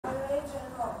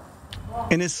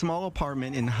In his small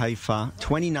apartment in Haifa,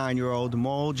 29-year-old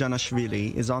Mol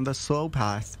Janashvili is on the slow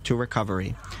path to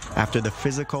recovery after the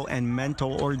physical and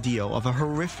mental ordeal of a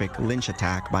horrific lynch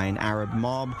attack by an Arab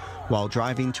mob while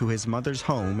driving to his mother's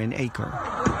home in Acre.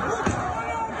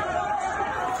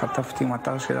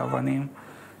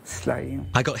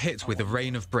 I got hit with a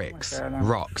rain of bricks,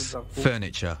 rocks,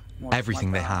 furniture,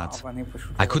 everything they had.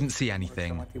 I couldn't see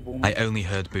anything. I only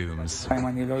heard booms.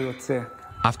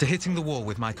 After hitting the wall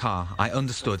with my car, I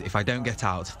understood if I don't get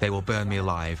out, they will burn me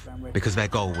alive, because their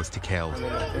goal was to kill.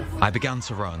 I began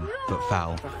to run, but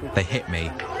fell. They hit me,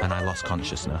 and I lost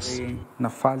consciousness.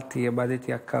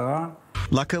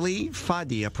 Luckily,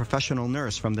 Fadi, a professional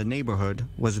nurse from the neighborhood,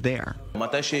 was there.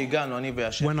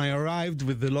 When I arrived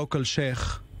with the local sheikh,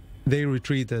 they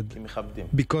retreated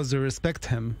because they respect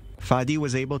him. Fadi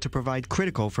was able to provide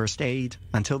critical first aid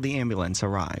until the ambulance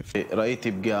arrived.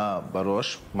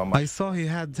 I saw he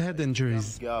had head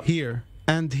injuries here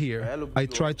and here. I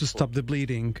tried to stop the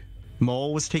bleeding.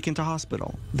 Mol was taken to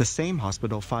hospital, the same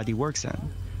hospital Fadi works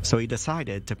in, so he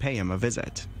decided to pay him a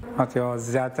visit.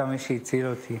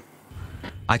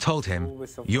 I told him,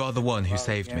 "You are the one who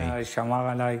saved me,"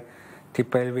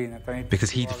 because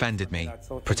he defended me,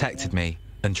 protected me,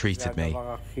 and treated me.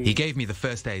 He gave me the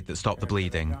first aid that stopped the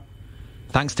bleeding.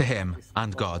 Thanks to him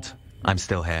and God, I'm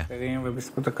still here.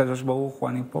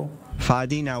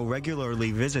 Fadi now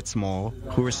regularly visits Mol,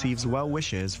 who receives well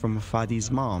wishes from Fadi's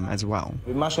mom as well.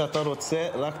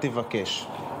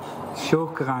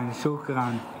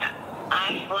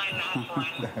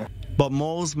 But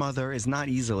Mol's mother is not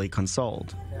easily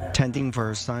consoled. Tending for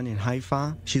her son in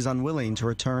Haifa, she's unwilling to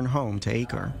return home to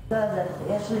Acre.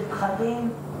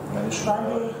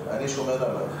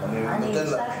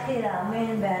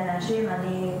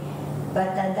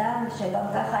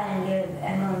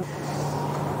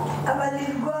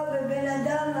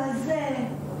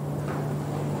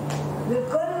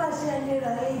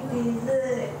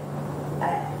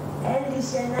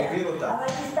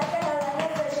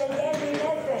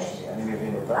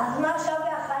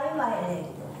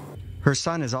 Her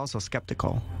son is also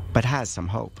skeptical, but has some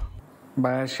hope.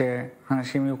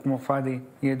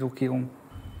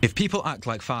 If people act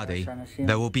like Fadi,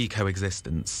 there will be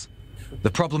coexistence.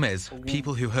 The problem is,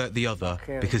 people who hurt the other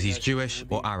because he's Jewish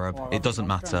or Arab, it doesn't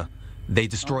matter. They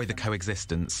destroy the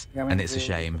coexistence, and it's a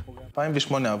shame.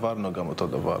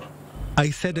 I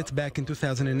said it back in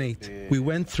 2008. We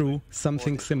went through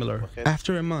something similar.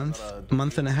 After a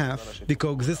month and a half, the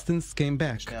coexistence came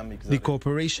back. The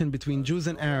cooperation between Jews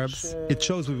and Arabs, it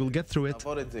shows we will get through it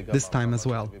this time as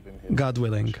well, God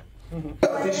willing.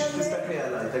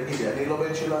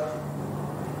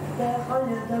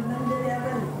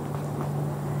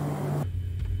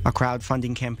 A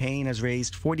crowdfunding campaign has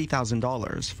raised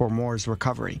 $40,000 for Mor's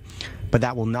recovery, but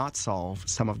that will not solve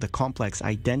some of the complex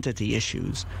identity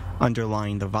issues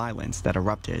underlying the violence that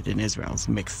erupted in Israel's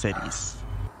mixed cities.